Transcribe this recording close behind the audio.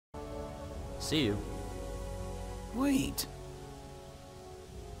See you. Wait.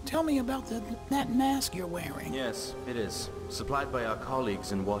 Tell me about that mask you're wearing. Yes, it is. Supplied by our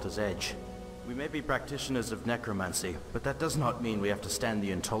colleagues in Water's Edge. We may be practitioners of necromancy, but that does not mean we have to stand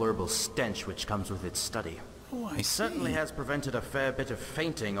the intolerable stench which comes with its study. Oh, I It certainly see. has prevented a fair bit of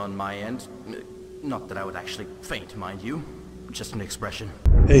fainting on my end. Not that I would actually faint, mind you. Just an expression.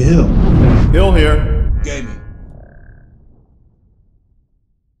 Hey, Hill. Hill here. Gaming.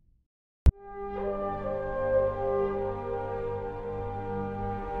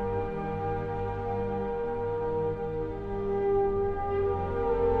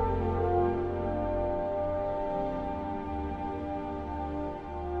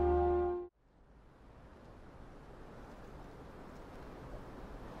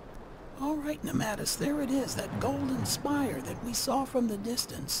 All right, Nematis, there it is, that golden spire that we saw from the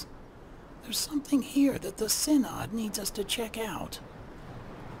distance. There's something here that the Synod needs us to check out.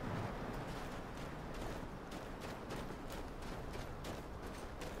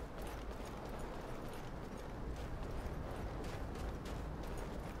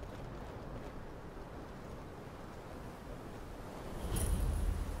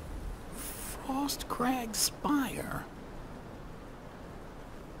 Frost Crag Spire.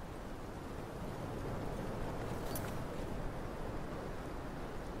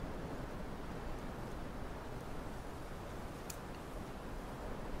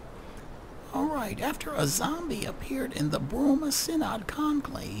 Alright, after a zombie appeared in the Bruma Synod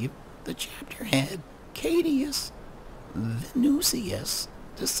Conclave, the chapter head, Cadius Venusius,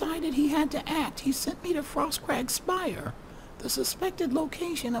 decided he had to act. He sent me to Frostcrag Spire, the suspected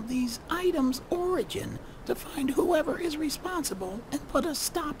location of these items' origin, to find whoever is responsible and put a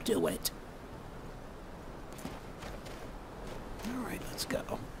stop to it. Alright, let's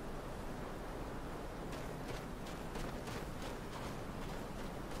go.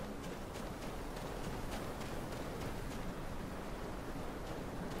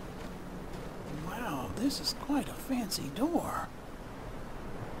 This is quite a fancy door.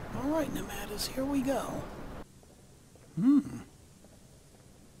 Alright, Nematis, here we go.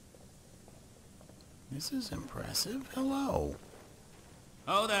 This is impressive. Hello.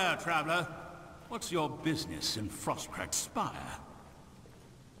 Oh there, traveler. What's your business in Frostcrag Spire?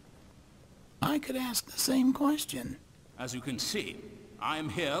 I could ask the same question. As you can see, I am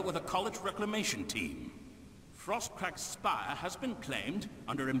here with a college reclamation team. Frostcrag Spire has been claimed,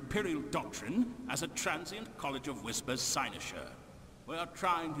 under Imperial doctrine, as a transient College of Whispers cynosure. We are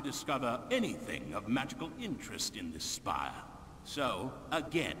trying to discover anything of magical interest in this spire. So,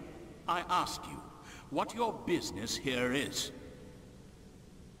 again, I ask you, what your business here is.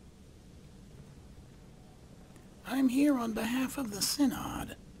 I'm here on behalf of the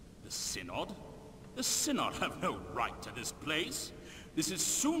Synod. The Synod? The Synod have no right to this place. This is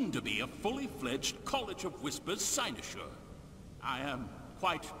soon to be a fully fledged College of Whispers cynosure. I am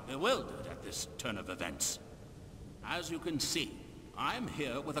quite bewildered at this turn of events. As you can see, I am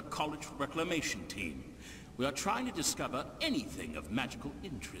here with a college reclamation team. We are trying to discover anything of magical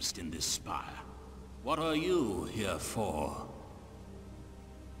interest in this spire. What are you here for?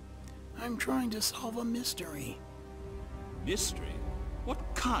 I'm trying to solve a mystery. Mystery? What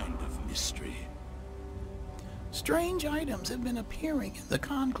kind of mystery? Strange items have been appearing in the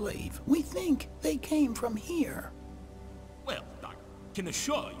Conclave. We think they came from here. Well, I can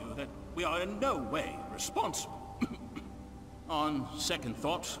assure you that we are in no way responsible. On second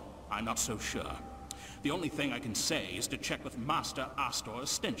thought, I'm not so sure. The only thing I can say is to check with Master Astor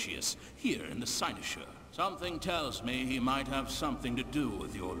Ostentius here in the cynosure. Something tells me he might have something to do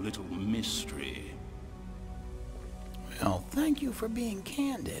with your little mystery. Well, thank you for being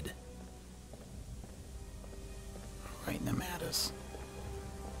candid. All right, Nematis.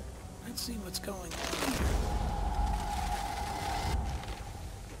 Let's see what's going on here.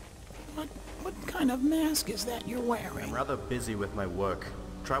 What kind of mask is that you're wearing? I'm rather busy with my work.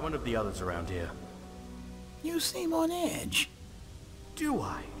 Try one of the others around here. You seem on edge. Do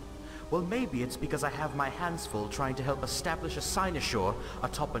I? Well, maybe it's because I have my hands full trying to help establish a cynosure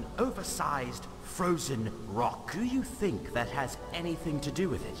atop an oversized, frozen rock. Do you think that has anything to do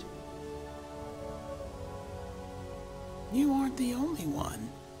with it? You aren't the only one.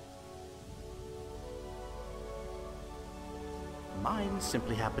 Mine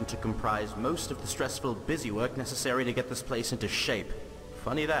simply happened to comprise most of the stressful busy work necessary to get this place into shape.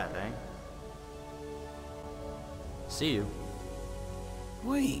 Funny that, eh? See you.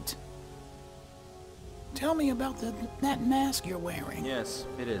 Wait. Tell me about that mask you're wearing. Yes,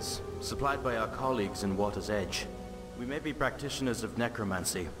 it is. Supplied by our colleagues in Water's Edge. We may be practitioners of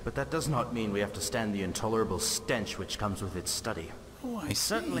necromancy, but that does not mean we have to stand the intolerable stench which comes with its study. Oh, I It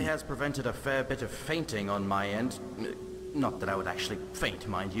certainly see. has prevented a fair bit of fainting on my end. Not that I would actually faint,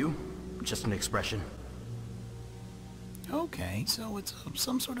 mind you. Just an expression. Okay, so it's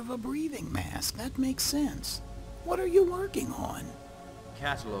some sort of a breathing mask. That makes sense. What are you working on?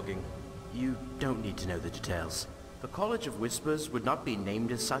 Cataloging. You don't need to know the details. The College of Whispers would not be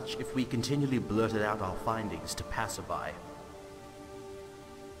named as such if we continually blurted out our findings to passerby.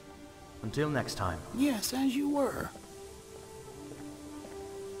 Until next time. Yes, as you were.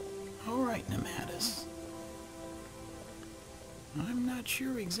 All right, Nematis. I'm not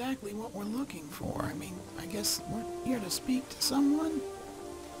sure exactly what we're looking for. I mean, I guess we're here to speak to someone?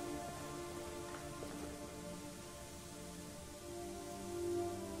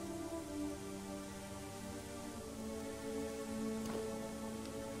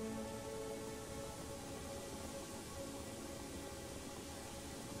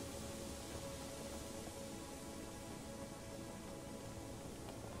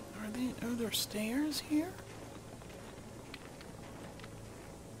 Are there stairs here?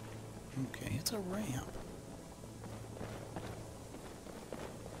 Okay, it's a ramp.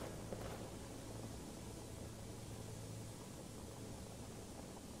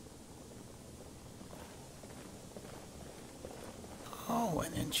 Oh,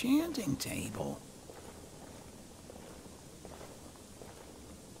 an enchanting table.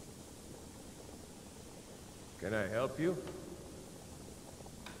 Can I help you?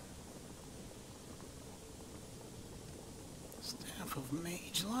 Staff of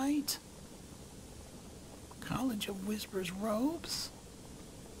Mage Light. College of Whispers robes.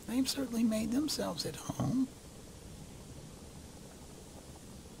 They've certainly made themselves at home.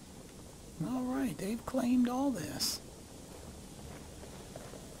 All right, they've claimed all this.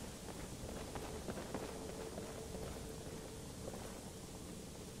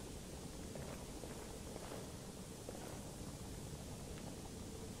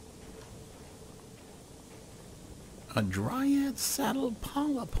 A dryad saddled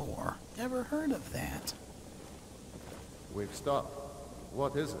polypore. Never heard of that. We've stopped.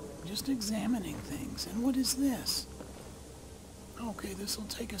 What is it? Just examining things. And what is this? Okay, this will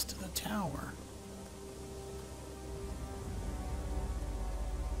take us to the tower.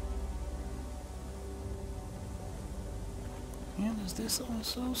 And is this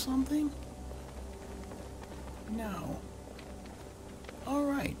also something? No.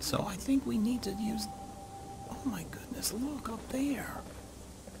 Alright, so I think we need to use... Oh my goodness, look up there.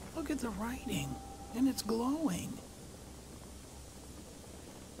 Look at the writing. And it's glowing.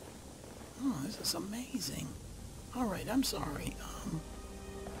 Oh, this is amazing. Alright, I'm sorry.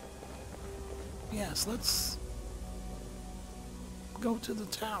 Yes, let's go to the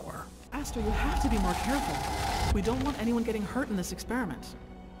tower. Aster, you have to be more careful. We don't want anyone getting hurt in this experiment.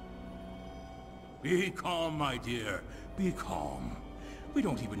 Be calm, my dear. Be calm. We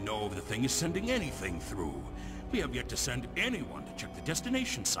don't even know if the thing is sending anything through. We have yet to send anyone to check the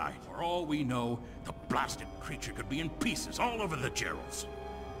destination site. For all we know, the blasted creature could be in pieces all over the Gerals.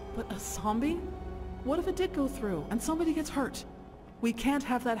 But a zombie? What if it did go through and somebody gets hurt? We can't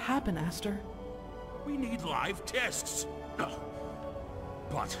have that happen, Aster. We need live tests. Ugh.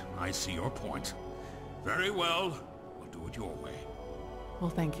 But I see your point. Very well. We'll do it your way. Well,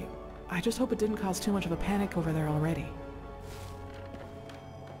 thank you. I just hope it didn't cause too much of a panic over there already.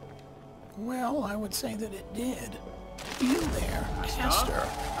 Well, I would say that it did. You there, Aster.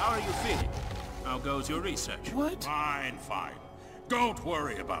 How are you feeling? How goes your research? What? Fine, fine. Don't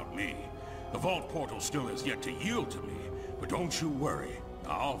worry about me. The vault portal still has yet to yield to me, but don't you worry.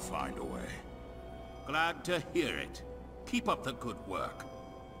 I'll find a way. Glad to hear it. Keep up the good work.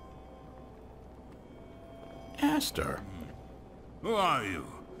 Aster. Who are you?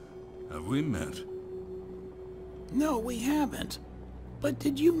 Have we met? No, we haven't. But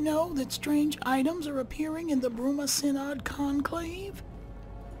did you know that strange items are appearing in the Bruma Synod Conclave?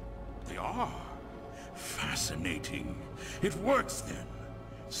 They are. Fascinating. It works then.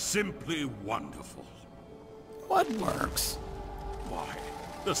 Simply wonderful. What works? Why,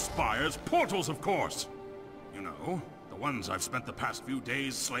 the Spire's portals, of course. You know, the ones I've spent the past few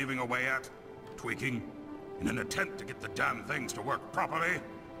days slaving away at, tweaking, in an attempt to get the damn things to work properly.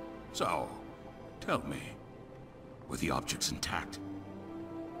 So, tell me, were the objects intact?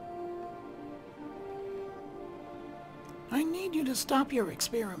 I need you to stop your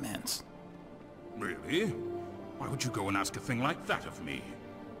experiments. Really? Why would you go and ask a thing like that of me?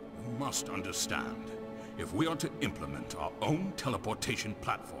 You must understand. If we are to implement our own teleportation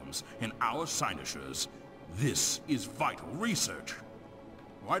platforms in our cynosures, this is vital research.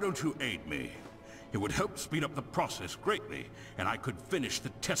 Why don't you aid me? It would help speed up the process greatly, and I could finish the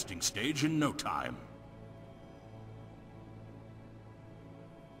testing stage in no time.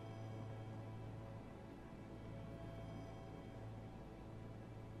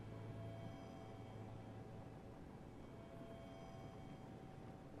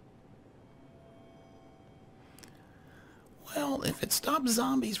 Well, if it stops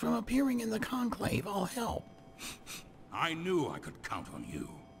zombies from appearing in the Conclave, I'll help. I knew I could count on you.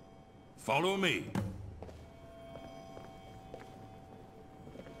 Follow me.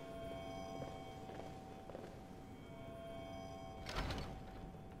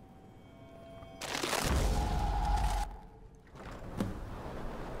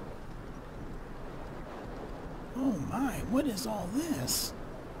 Oh my, what is all this?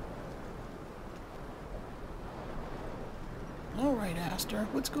 All right, Aster,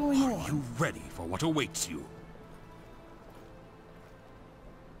 what's going on? Are you ready for what awaits you?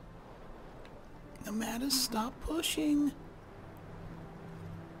 Amatis, stop pushing.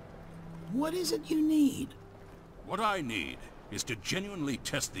 What is it you need? What I need is to genuinely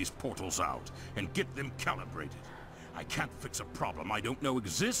test these portals out and get them calibrated. I can't fix a problem I don't know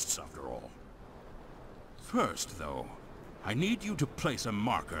exists, after all. First, though, I need you to place a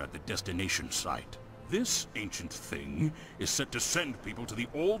marker at the destination site. This ancient thing is set to send people to the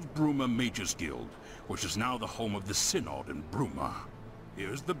old Bruma Mages Guild, which is now the home of the Synod in Bruma.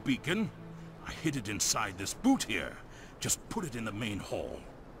 Here's the beacon. I hid it inside this boot here. Just put it in the main hall.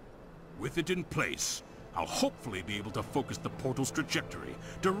 With it in place, I'll hopefully be able to focus the portal's trajectory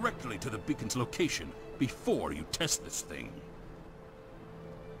directly to the beacon's location before you test this thing.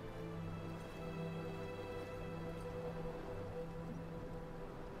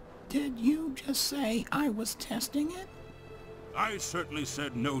 Did you just say I was testing it? I certainly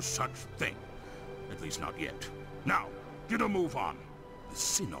said no such thing. At least not yet. Now, get a move on. The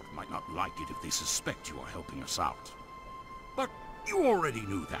Synod might not like it if they suspect you are helping us out. But you already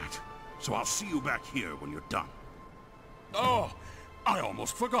knew that, so I'll see you back here when you're done. Oh, I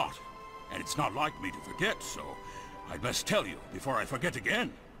almost forgot. And it's not like me to forget, so I'd best tell you before I forget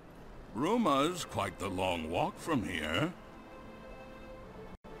again. Bruma's quite the long walk from here.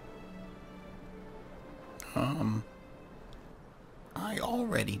 I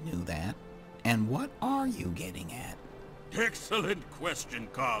already knew that. And what are you getting at? Excellent question,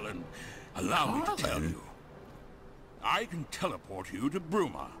 Carlin. Allow me to tell Carlin? you. I can teleport you to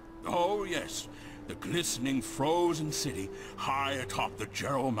Bruma. Oh, yes. The glistening frozen city high atop the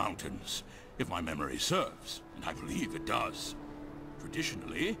Gerald Mountains. If my memory serves, and I believe it does.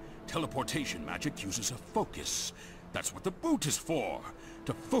 Traditionally, teleportation magic uses a focus. That's what the boot is for.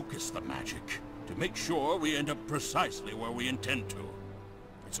 To focus the magic. To make sure we end up precisely where we intend to.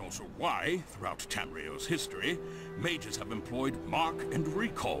 It's also why, throughout Tamriel's history, mages have employed mark and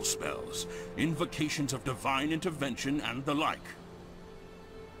recall spells, invocations of divine intervention and the like.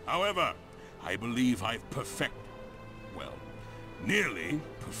 However, I believe I've nearly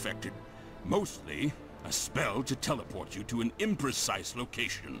perfected, mostly, a spell to teleport you to an imprecise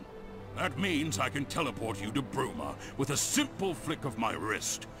location. That means I can teleport you to Bruma with a simple flick of my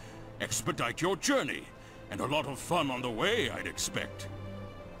wrist. Expedite your journey, and a lot of fun on the way, I'd expect.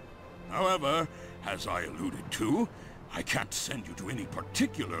 However, as I alluded to, I can't send you to any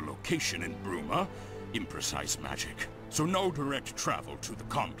particular location in Bruma. Imprecise magic, so no direct travel to the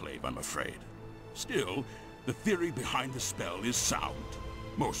Conclave, I'm afraid. Still, the theory behind the spell is sound.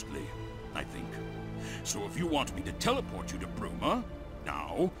 Mostly, I think. So if you want me to teleport you to Bruma,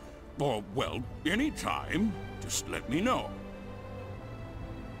 now, or, well, any time, just let me know.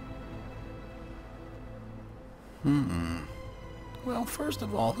 Well, first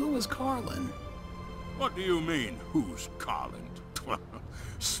of all, who is Carlin? What do you mean, who's Carlin?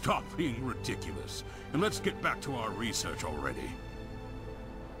 Stop being ridiculous, and let's get back to our research already.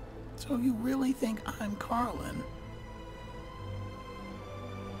 So you really think I'm Carlin?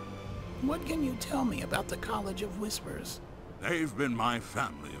 What can you tell me about the College of Whispers? They've been my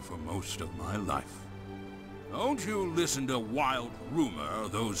family for most of my life. Don't you listen to wild rumor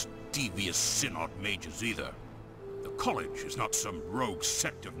of those devious Synod mages either. The college is not some rogue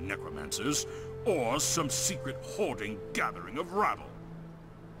sect of necromancers, or some secret hoarding gathering of rabble.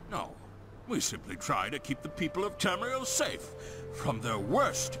 No, we simply try to keep the people of Tamriel safe from their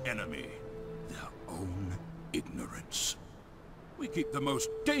worst enemy, their own ignorance. We keep the most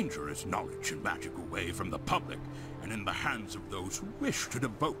dangerous knowledge and magic away from the public and in the hands of those who wish to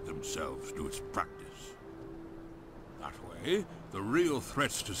devote themselves to its practice. That way, the real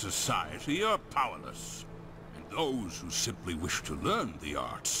threats to society are powerless. Those who simply wish to learn the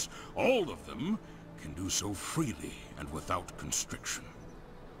arts, all of them, can do so freely and without constriction.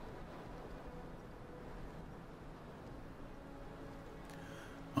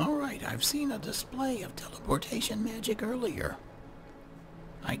 All right, I've seen a display of teleportation magic earlier.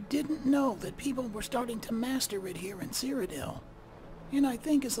 I didn't know that people were starting to master it here in Cyrodiil. And I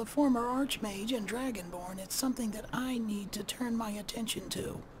think as a former Archmage and Dragonborn, it's something that I need to turn my attention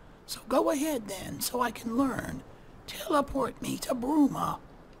to. So go ahead then, so I can learn. Teleport me to Bruma.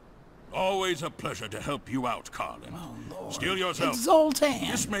 Always a pleasure to help you out, Carlin. Oh, Lord. Steel yourself. It's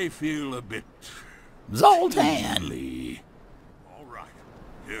Zoltan. This may feel a bit... Zoltan! tingly. All right,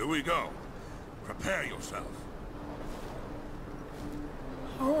 here we go. Prepare yourself.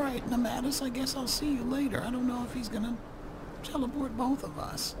 Alright, Nematis, I guess I'll see you later. I don't know if he's gonna teleport both of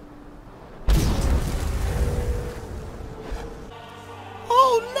us.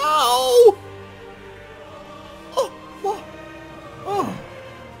 Oh no! Oh, what? Oh,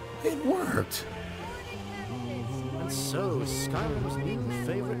 it worked. And so, Skyrim's new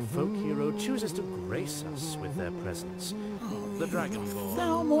favorite folk hero chooses to grace us with their presence. The Dragonborn.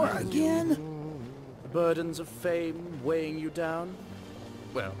 Thalmor again? Burdens of fame weighing you down?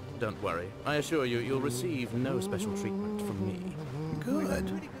 Well, don't worry. I assure you, you'll receive no special treatment from me. Good.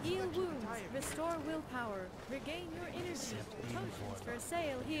 Heal wounds, restore willpower, regain your energy. Potions for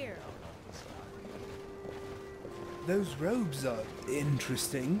sale here. Those robes are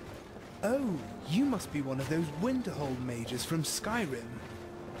interesting. Oh, you must be one of those Winterhold mages from Skyrim.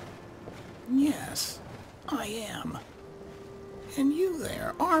 Yes, I am. And you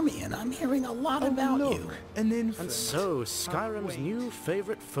there, Armian, I'm hearing a lot about look, you. An infant. And so, Skyrim's new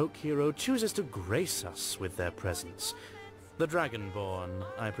favorite folk hero chooses to grace us with their presence. The Dragonborn,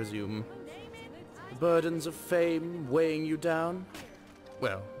 I presume. Burdens of fame weighing you down?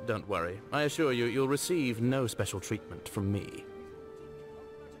 Well, don't worry. I assure you, you'll receive no special treatment from me.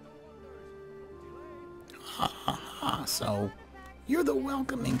 So, you're the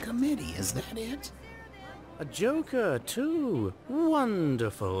welcoming committee, is that it? A joker, too.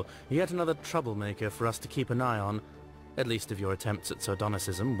 Wonderful. Yet another troublemaker for us to keep an eye on. At least if your attempts at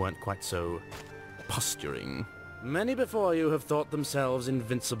sardonicism weren't quite so posturing. Many before you have thought themselves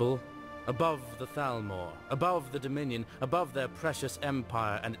invincible. Above the Thalmor, above the Dominion, above their precious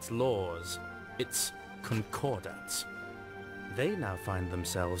empire and its laws, its concordats. They now find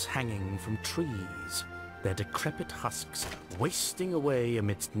themselves hanging from trees, their decrepit husks wasting away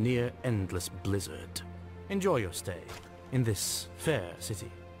amidst near-endless blizzard. Enjoy your stay in this fair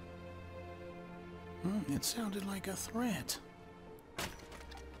city. It sounded like a threat.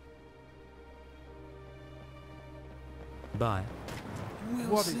 Bye.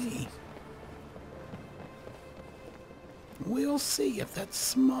 We'll see. We'll see if that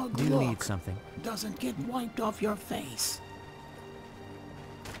smug Do you look need something? doesn't get wiped off your face.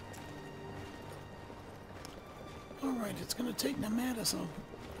 Alright, it's gonna take Nematis off.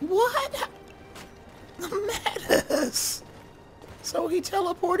 What? Nematis! So he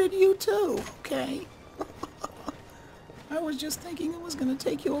teleported you too, okay. I was just thinking it was gonna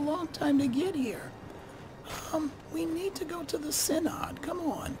take you a long time to get here. We need to go to the Synod, come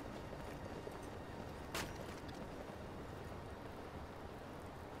on.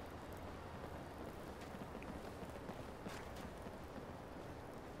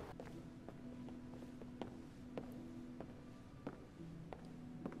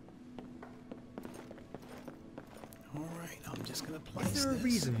 Alright, I'm just gonna place Is there a this.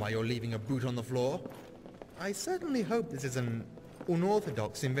 reason why you're leaving a boot on the floor? I certainly hope this is an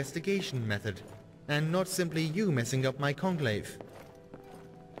unorthodox investigation method, and not simply you messing up my conclave.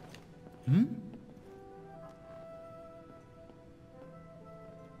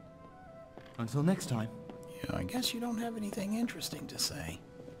 Until next time. Yeah, I guess you don't have anything interesting to say.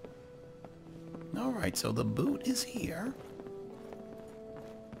 Alright, so the boot is here.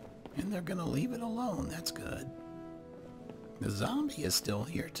 And they're gonna leave it alone, that's good. The zombie is still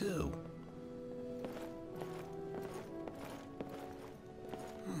here too.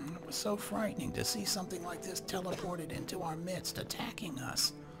 It was so frightening to see something like this teleported into our midst, attacking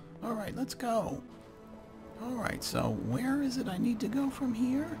us. Alright, let's go. Alright, so where is it I need to go from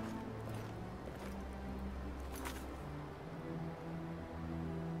here?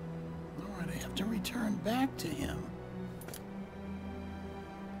 Alright, I have to return back to him.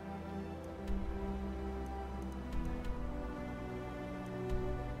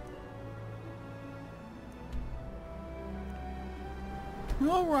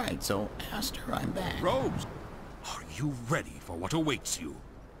 Alright, so Aster, I'm back. Robes, are you ready for what awaits you?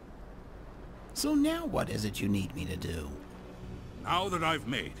 So now what is it you need me to do? Now that I've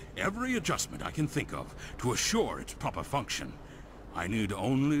made every adjustment I can think of to assure its proper function, I need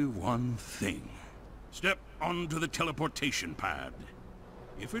only one thing. Step onto the teleportation pad.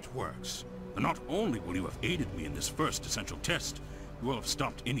 If it works, then not only will you have aided me in this first essential test, you will have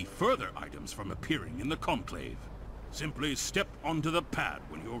stopped any further items from appearing in the conclave. Simply step onto the pad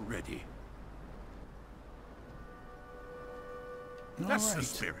when you're ready. That's the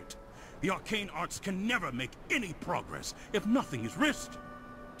spirit. The arcane arts can never make any progress if nothing is risked.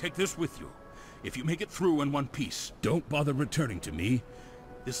 Take this with you. If you make it through in one piece, don't bother returning to me.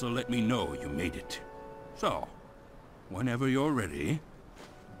 This'll let me know you made it. So, whenever you're ready...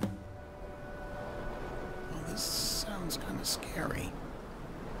 Well, this sounds kind of scary.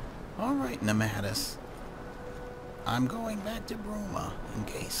 All right, Nematis. I'm going back to Bruma in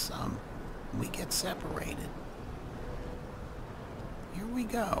case, we get separated. Here we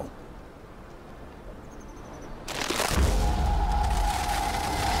go.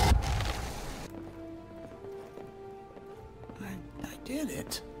 I did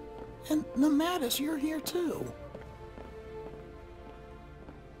it. And Nematis, you're here too.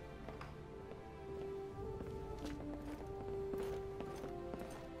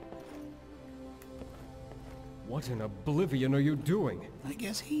 What in oblivion are you doing? I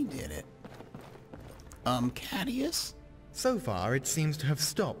guess he did it. Cadius? So far, it seems to have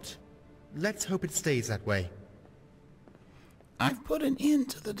stopped. Let's hope it stays that way. I've put an end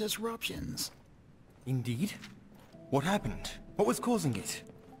to the disruptions. Indeed? What happened? What was causing it?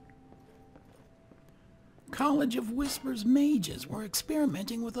 College of Whispers mages were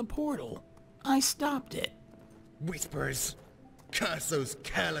experimenting with a portal. I stopped it. Whispers! Curse those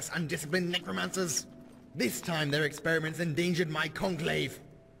careless, undisciplined necromancers! This time their experiments endangered my conclave!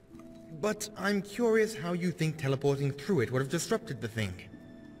 But I'm curious how you think teleporting through it would have disrupted the thing.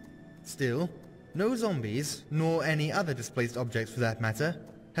 Still, no zombies, nor any other displaced objects for that matter,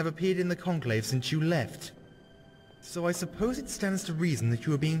 have appeared in the conclave since you left. So I suppose it stands to reason that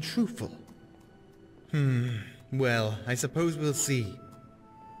you are being truthful. Well, I suppose we'll see.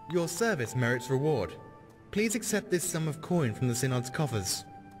 Your service merits reward. Please accept this sum of coin from the Synod's coffers.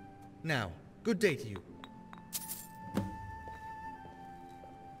 Now, good day to you.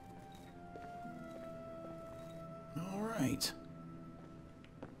 All right.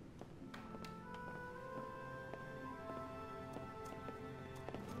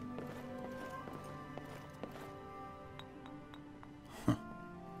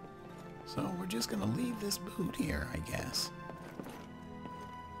 So we're just gonna leave this boot here, I guess.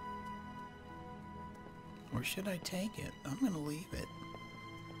 Or should I take it? I'm gonna leave it.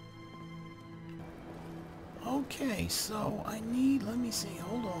 Okay, so I need, let me see,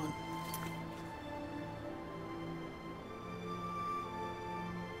 hold on.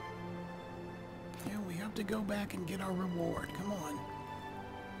 Yeah, we have to go back and get our reward. Come on.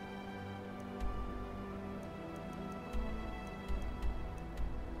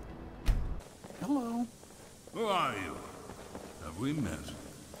 Hello. Who are you? Have we met?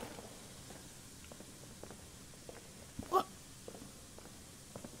 What?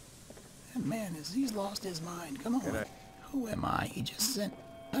 That man he's lost his mind. Come on. Who am I? He just sent...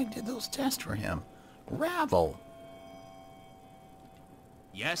 I did those tests for him. Ravel.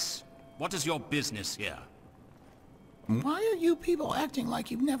 Yes? What is your business here? Why are you people acting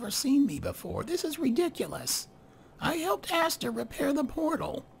like you've never seen me before? This is ridiculous. I helped Aster repair the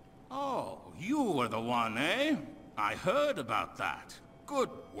portal. Oh, you were the one, eh? I heard about that. Good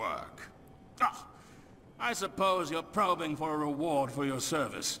work. Ah, I suppose you're probing for a reward for your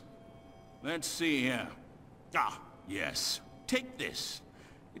service. Let's see here. Ah, yes. Take this.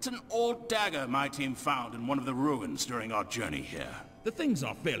 It's an old dagger my team found in one of the ruins during our journey here. The things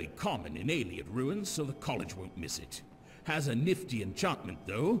are fairly common in Ayleid ruins, so the college won't miss it. Has a nifty enchantment,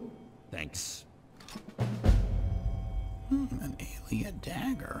 though. Thanks. An Ayleid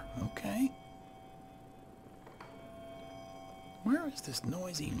dagger. Okay. Where is this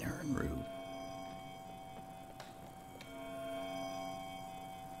noisy Nirnroot?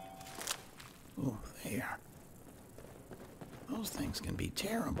 Oh, there. Those things can be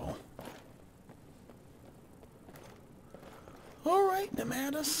terrible. All right,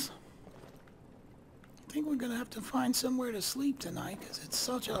 Nematis. I think we're gonna have to find somewhere to sleep tonight because it's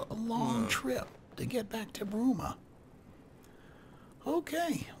such a long trip to get back to Bruma.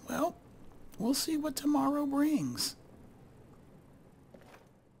 Okay, well, we'll see what tomorrow brings.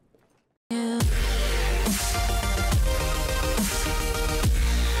 Yeah.